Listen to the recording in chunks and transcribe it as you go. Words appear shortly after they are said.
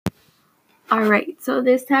Alright, so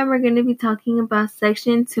this time we're going to be talking about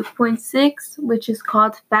section 2.6, which is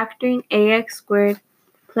called factoring ax squared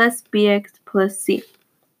plus bx plus c.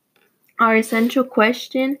 Our essential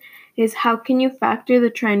question is, how can you factor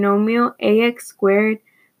the trinomial ax squared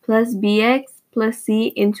plus bx plus c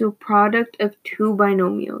into a product of two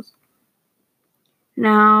binomials?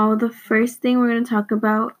 Now, the first thing we're going to talk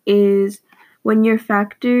about is when you're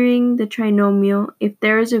factoring the trinomial, if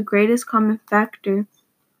there is a greatest common factor,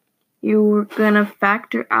 you're going to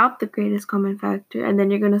factor out the greatest common factor, and then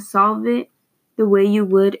you're going to solve it the way you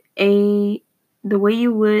would x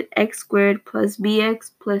squared plus bx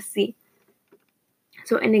plus c.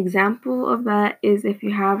 So an example of that is if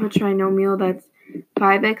you have a trinomial that's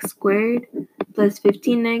 5x squared plus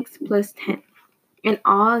 15x plus 10. And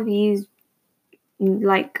all of these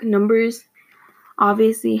numbers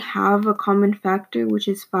obviously have a common factor, which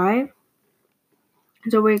is 5.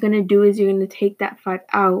 So what you're going to do is you're going to take that 5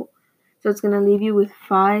 out. So it's going to leave you with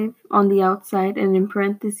 5 on the outside, and in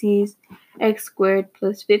parentheses, x squared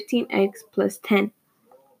plus 15x plus 10.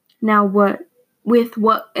 Now with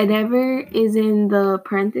whatever is in the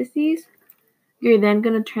parentheses, you're then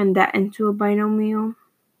going to turn that into a binomial.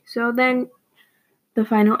 So then the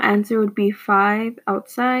final answer would be 5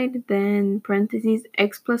 outside, then parentheses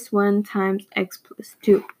x plus 1 times x plus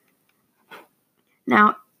 2.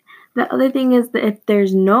 Now, the other thing is that if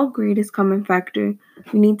there's no greatest common factor,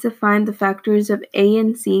 we need to find the factors of a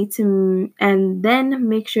and c and then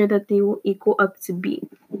make sure that they will equal up to b.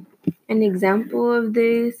 An example of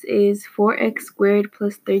this is 4x squared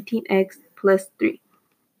plus 13x plus 3.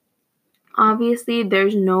 Obviously,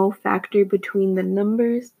 there's no factor between the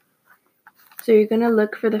numbers, so you're going to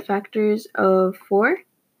look for the factors of 4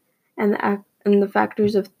 and the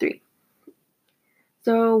factors of 3.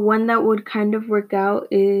 So one that would kind of work out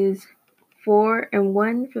is 4 and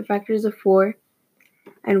 1 for factors of 4,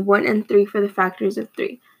 and 1 and 3 for the factors of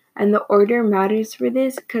 3. And the order matters for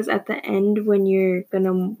this because at the end, when you're going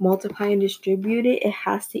to multiply and distribute it, it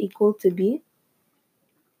has to equal to b.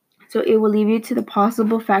 So it will leave you to the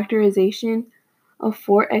possible factorization of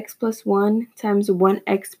 4x plus 1 times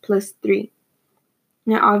 1x plus 3.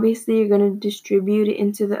 Now obviously you're going to distribute it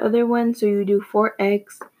into the other one, so you do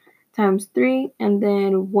 4x times 3 and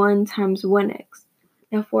then 1 times 1x.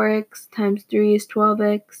 Now 4x times 3 is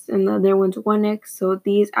 12x and the other one's 1x, so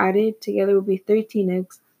these added together will be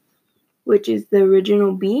 13x, which is the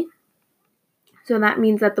original b. So that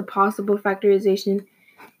means that the possible factorization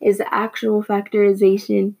is the actual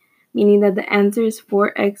factorization, meaning that the answer is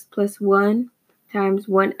 4x plus 1 times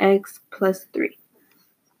 1x plus 3.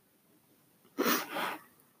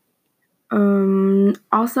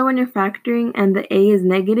 Also, when you're factoring and the a is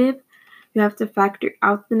negative, you have to factor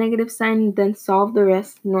out the negative sign and then solve the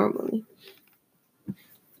rest normally.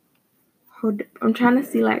 I'm trying to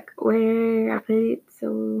see where I put it.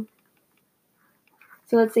 So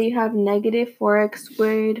let's say you have negative 4x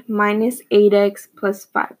squared minus 8x plus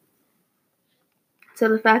 5. So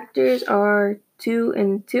the factors are 2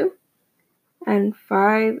 and 2, and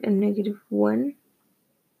 5 and negative 1.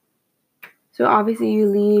 So obviously you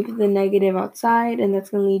leave the negative outside, and that's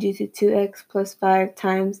going to lead you to 2x plus 5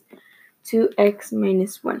 times 2x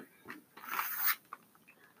minus 1.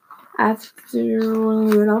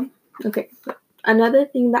 Another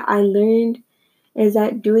thing that I learned is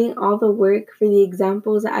that doing all the work for the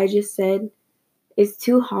examples that I just said is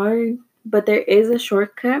too hard, but there is a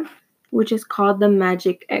shortcut, which is called the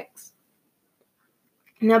magic X.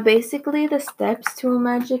 Now basically the steps to a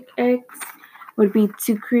magic X would be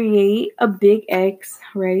to create a big X,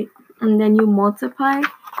 right? And then you multiply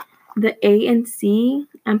the a and c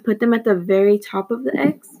and put them at the very top of the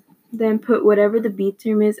X. Then put whatever the b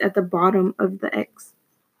term is at the bottom of the X.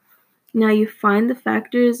 Now you find the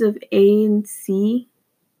factors of a and c,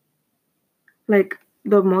 like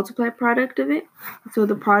the multiply product of it. So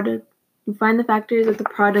you find the factors of the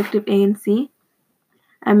product of a and c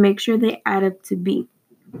and make sure they add up to b.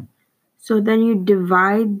 So then you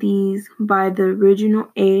divide these by the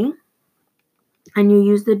original a, and you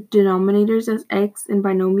use the denominators as x in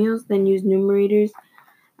binomials, then use numerators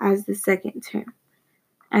as the second term.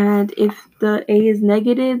 And if the a is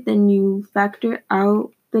negative, then you factor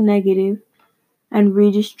out the negative and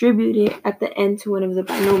redistribute it at the end to one of the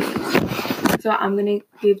binomials. So I'm going to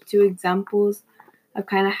give 2 examples of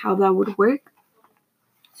kind of how that would work.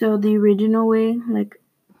 So the original way,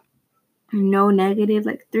 no negative,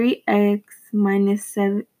 3x minus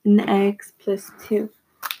 7x plus 2.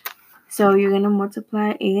 So you're going to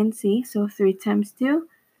multiply a and c, so 3 times 2.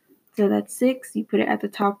 So that's 6. You put it at the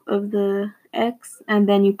top of the x, and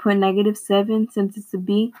then you put negative 7, since it's a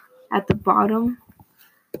b, at the bottom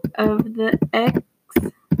of the x.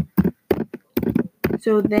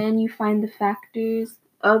 So then you find the factors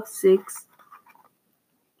of 6.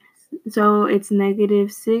 So it's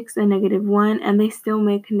 -6 and -1, and they still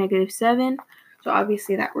make -7. So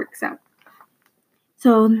obviously that works out.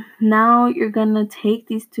 So now you're going to take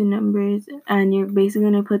these two numbers and you're basically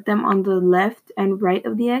going to put them on the left and right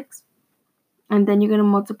of the x. And then you're going to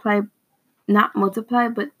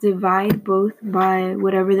divide both by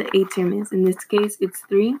whatever the a term is. In this case, it's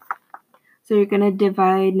 3. So you're going to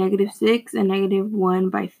divide -6 and -1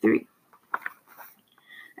 by 3.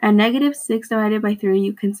 And -6 divided by 3,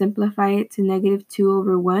 you can simplify it to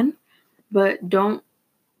 -2/1. But don't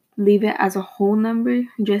leave it as a whole number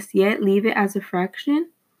just yet. Leave it as a fraction.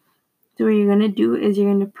 So what you're going to do is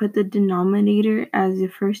you're going to put the denominator as the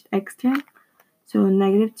first x term. So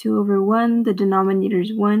 -2/1, the denominator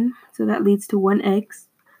is 1, so that leads to 1x.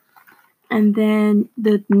 And then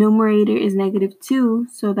the numerator is -2,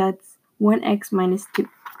 so that's 1x minus 2.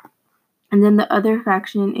 And then the other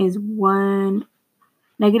fraction is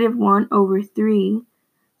 -1/3.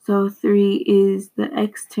 So 3 is the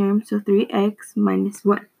x term, so 3x minus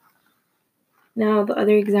 1. Now, the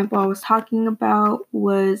other example I was talking about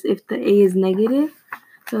was if the a is negative.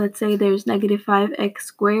 So let's say there's -5x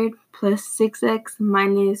squared plus 6x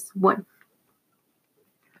minus 1.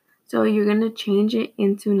 So you're going to change it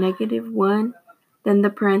into -1, then the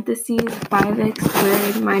parentheses 5x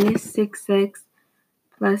squared minus 6x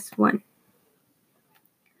plus 1.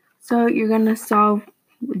 So you're going to solve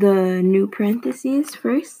the new parentheses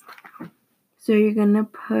first. So you're going to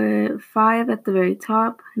put 5 at the very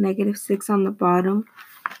top, -6 on the bottom.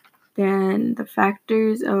 Then the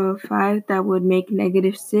factors of 5 that would make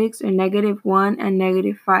 -6 are -1 and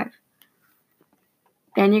 -5.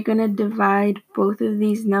 Then you're going to divide both of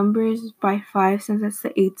these numbers by 5 since that's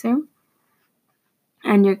the a term.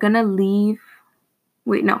 And you're going to leave,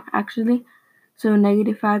 so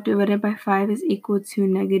 -5 divided by 5 is equal to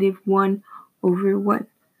 -1/1.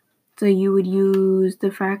 So you would use the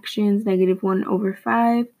fractions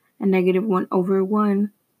 -1/5 and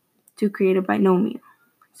 -1/1 to create a binomial.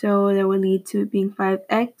 So that would lead to it being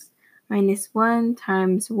 5x minus 1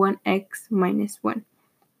 times 1x minus 1.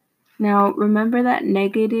 Now, remember that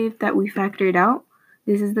negative that we factored out?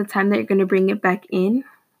 This is the time that you're going to bring it back in.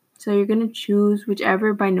 So you're going to choose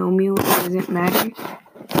whichever binomial, it doesn't matter.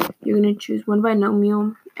 You're going to choose one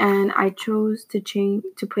binomial, and I chose to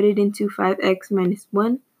put it into 5x minus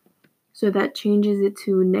 1. So that changes it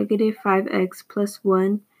to -5x plus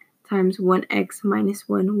 1 times 1x minus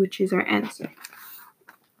 1, which is our answer.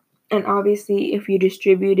 And obviously, if you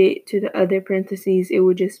distribute it to the other parentheses, it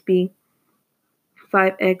would just be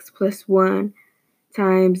 5x plus 1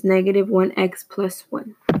 times -1x plus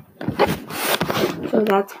 1. So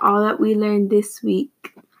that's all that we learned this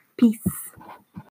week. Peace.